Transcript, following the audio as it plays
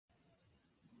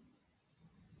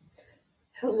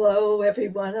Hello,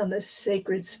 everyone on the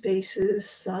Sacred Spaces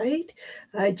site.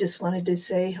 I just wanted to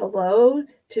say hello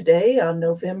today on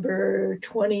November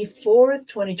 24th,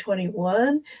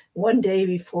 2021, one day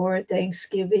before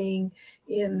Thanksgiving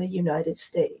in the United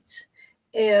States.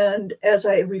 And as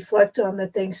I reflect on the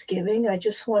Thanksgiving, I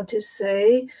just want to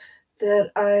say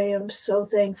that I am so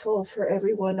thankful for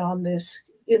everyone on this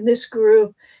in this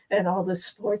group and all the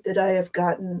support that I have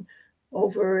gotten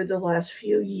over the last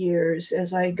few years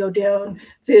as I go down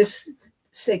this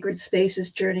sacred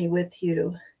spaces journey with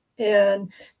you.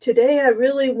 And today I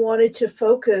really wanted to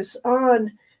focus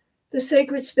on the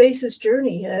sacred spaces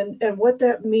journey and what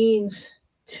that means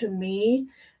to me,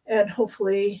 and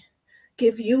hopefully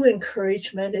give you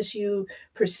encouragement as you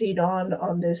proceed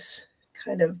on this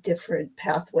kind of different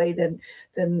pathway than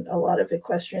a lot of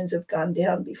equestrians have gone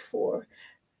down before.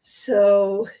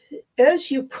 So, as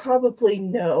you probably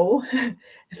know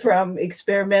from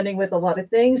experimenting with a lot of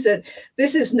things, that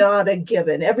this is not a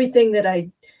given. Everything that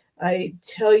I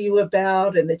tell you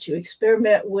about and that you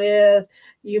experiment with,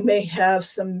 you may have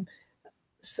some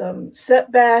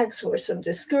setbacks or some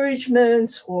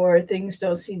discouragements, or things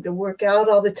don't seem to work out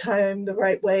all the time the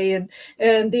right way.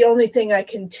 And the only thing I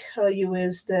can tell you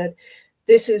is that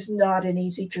this is not an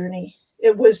easy journey.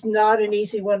 It was not an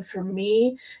easy one for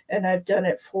me, and I've done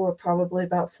it for probably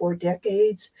about 4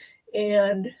 decades.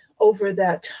 And over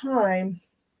that time,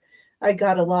 I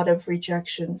got a lot of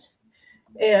rejection,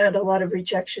 and a lot of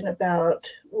rejection about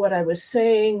what I was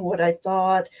saying, what I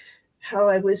thought, how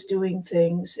I was doing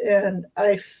things. And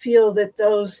I feel that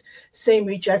those same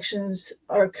rejections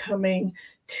are coming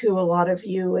to a lot of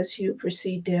you as you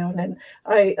proceed down. And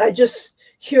I just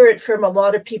hear it from a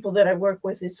lot of people that I work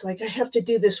with. It's like, I have to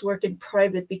do this work in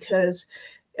private because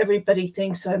everybody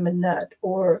thinks I'm a nut,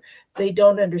 or they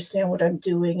don't understand what I'm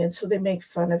doing. And so they make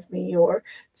fun of me, or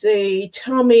they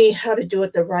tell me how to do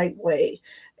it the right way.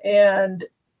 And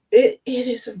it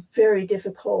is a very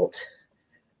difficult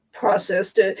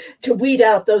process to weed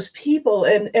out those people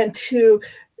and to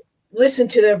listen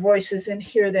to their voices and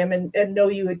hear them and know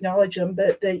you acknowledge them,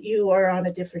 but that you are on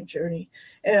a different journey.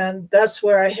 And that's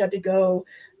where I had to go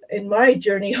in my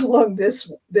journey along this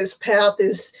path,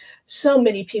 is so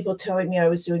many people telling me I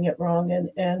was doing it wrong.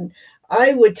 And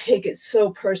I would take it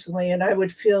so personally, and I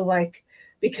would feel like,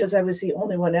 because I was the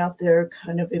only one out there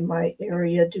kind of in my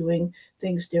area doing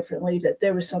things differently, that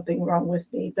there was something wrong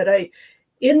with me. But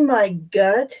in my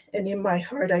gut and in my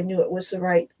heart, I knew it was the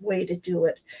right way to do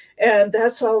it. And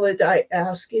that's all that I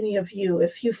ask any of you.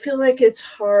 If you feel like it's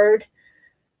hard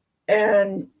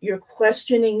and you're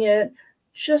questioning it,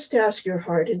 just ask your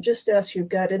heart and just ask your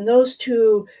gut. And those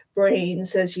two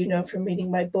brains, as you know from reading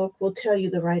my book, will tell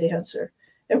you the right answer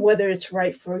and whether it's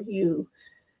right for you.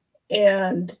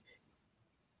 And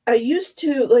I used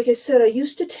to, like I said, I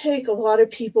used to take a lot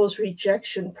of people's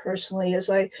rejection personally as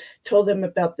I told them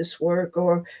about this work,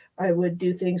 or I would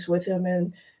do things with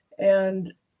them.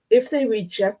 And if they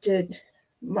rejected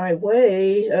my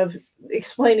way of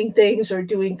explaining things or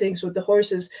doing things with the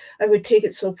horses, I would take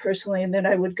it so personally. And then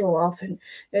I would go off and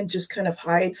just kind of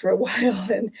hide for a while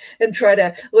and try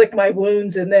to lick my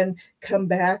wounds and then come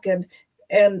back. And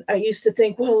I used to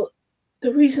think, well,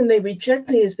 the reason they reject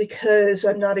me is because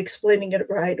I'm not explaining it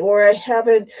right, or I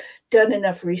haven't done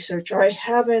enough research, or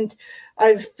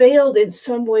I've failed in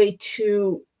some way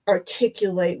to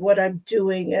articulate what I'm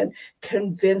doing and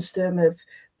convince them of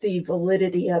the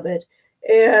validity of it.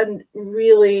 And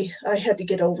really, I had to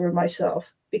get over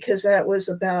myself, because that was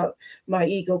about my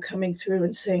ego coming through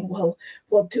and saying, well,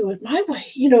 do it my way.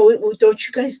 Don't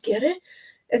you guys get it?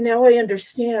 And now I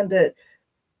understand that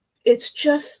it's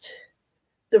just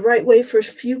the right way for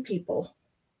few people.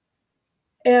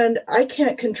 And I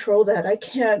can't control that. I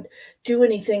can't do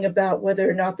anything about whether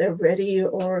or not they're ready,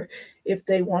 or if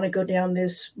they want to go down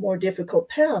this more difficult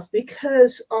path.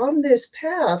 Because on this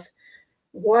path,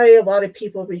 why a lot of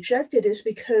people reject it is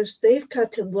because they've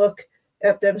got to look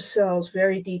at themselves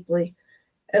very deeply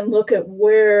and look at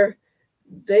where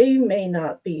they may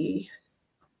not be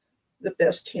the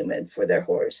best human for their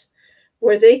horse,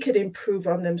 where they could improve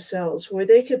on themselves, where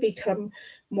they could become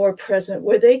more present,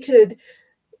 where they could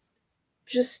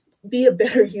just be a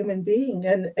better human being.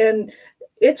 And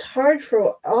it's hard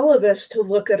for all of us to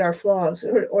look at our flaws,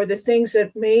 or the things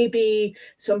that maybe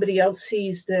somebody else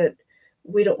sees that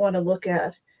we don't want to look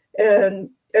at. And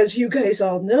as you guys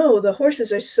all know, the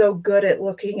horses are so good at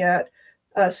looking at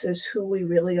us as who we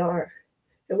really are,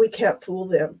 and we can't fool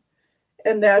them.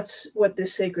 And that's what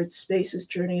this Sacred Spaces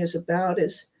journey is about,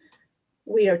 is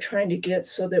we are trying to get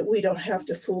so that we don't have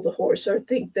to fool the horse or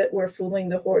think that we're fooling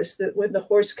the horse, that when the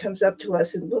horse comes up to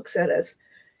us and looks at us,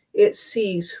 it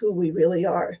sees who we really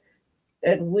are.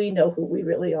 and we know who we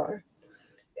really are.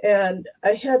 And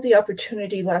I had the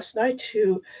opportunity last night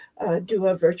to do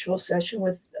a virtual session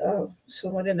with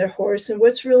someone in their horse. And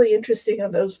what's really interesting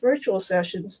on those virtual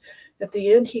sessions, at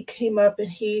the end, he came up and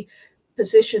he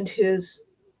positioned his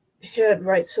head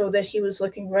right so that he was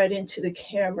looking right into the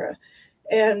camera.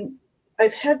 And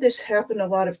I've had this happen a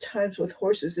lot of times with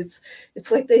horses.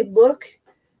 It's like they look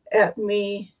at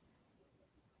me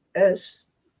as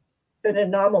an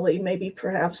anomaly, maybe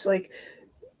perhaps like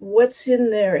what's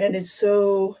in there, and it's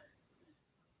so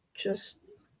just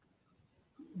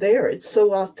there. It's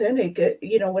so authentic.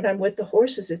 When I'm with the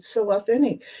horses, it's so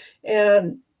authentic.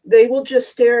 And they will just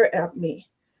stare at me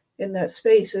in that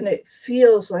space. And it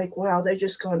feels like, wow, they're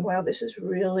just going, wow, this is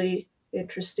really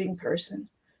interesting person.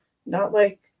 Not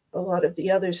like a lot of the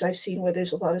others I've seen where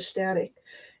there's a lot of static.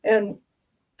 And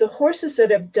the horses that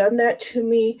have done that to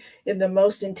me in the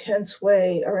most intense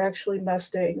way are actually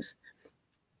Mustangs.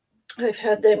 I've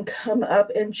had them come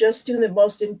up and just do the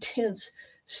most intense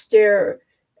stare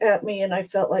at me, and I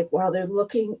felt like, wow, they're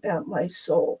looking at my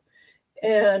soul.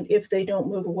 And if they don't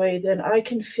move away, then I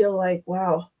can feel like,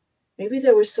 wow, maybe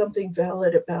there was something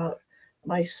valid about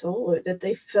my soul, or that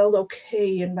they felt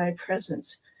okay in my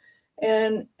presence.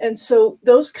 And so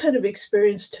those kind of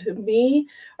experiences to me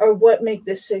are what make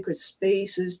this sacred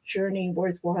spaces journey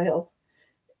worthwhile.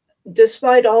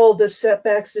 Despite all the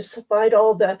setbacks, despite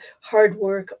all the hard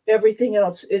work, everything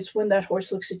else is when that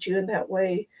horse looks at you in that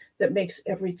way that makes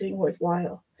everything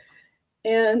worthwhile.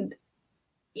 And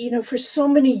for so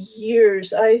many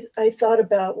years, I thought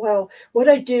about, wow, what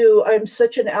I do, I'm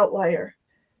such an outlier.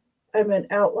 I'm an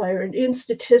outlier. And in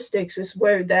statistics is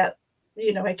where that,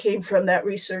 I came from that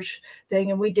research thing,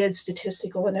 and we did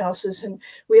statistical analysis. And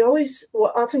we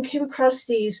often came across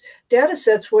these data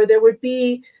sets where there would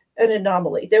be an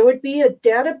anomaly. There would be a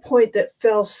data point that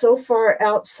fell so far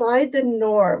outside the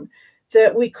norm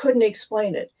that we couldn't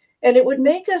explain it. And it would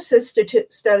make us as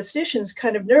statisticians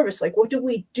kind of nervous. Like, what do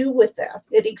we do with that?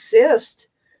 It exists,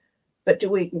 but do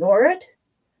we ignore it?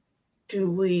 Do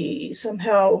we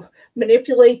somehow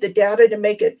manipulate the data to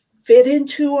make it fit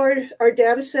into our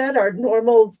data set, our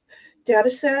normal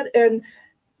data set? And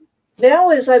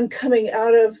now, as I'm coming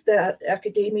out of that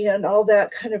academia and all that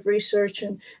kind of research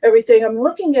and everything, I'm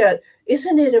looking at,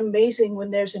 isn't it amazing when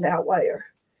there's an outlier?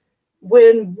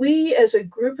 When we as a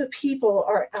group of people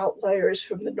are outliers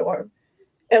from the norm,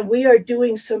 and we are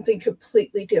doing something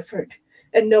completely different,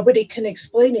 and nobody can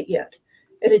explain it yet,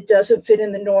 and it doesn't fit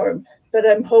in the norm. But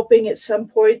I'm hoping at some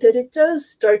point that it does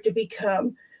start to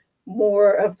become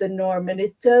more of the norm, and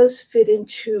it does fit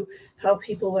into how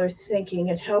people are thinking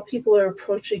and how people are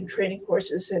approaching training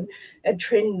courses and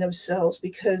training themselves.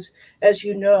 Because, as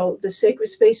you know, the Sacred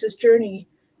Spaces journey,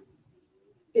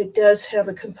 it does have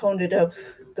a component of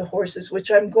the horses,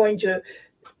 which I'm going to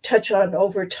touch on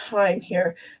over time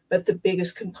here, but the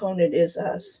biggest component is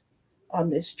us on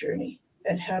this journey.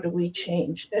 And how do we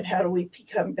change, and how do we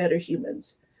become better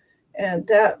humans? And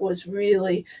that was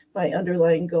really my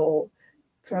underlying goal,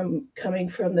 from coming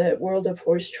from the world of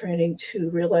horse training to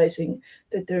realizing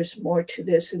that there's more to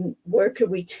this, and where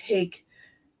could we take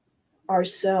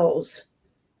ourselves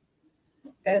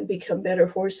and become better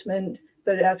horsemen,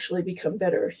 but actually become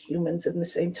better humans in the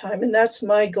same time. And that's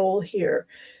my goal here.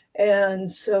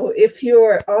 And so if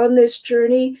you're on this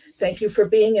journey, thank you for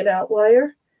being an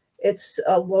outlier. It's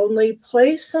a lonely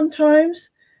place sometimes,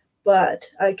 but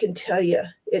I can tell you,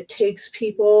 it takes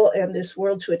people and this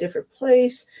world to a different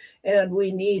place. And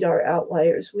we need our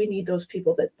outliers. We need those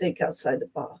people that think outside the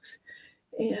box.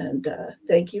 And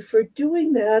thank you for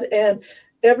doing that. And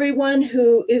everyone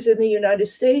who is in the United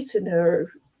States and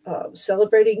are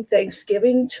celebrating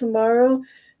Thanksgiving tomorrow,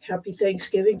 happy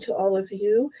Thanksgiving to all of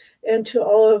you, and to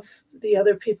all of the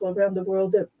other people around the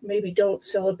world that maybe don't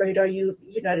celebrate our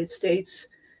United States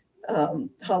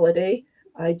holiday.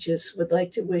 I just would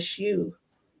like to wish you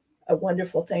a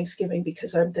wonderful Thanksgiving,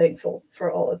 because I'm thankful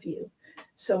for all of you.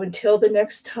 So until the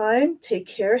next time, take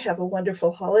care, have a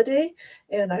wonderful holiday,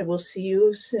 and I will see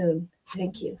you soon.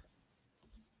 Thank you.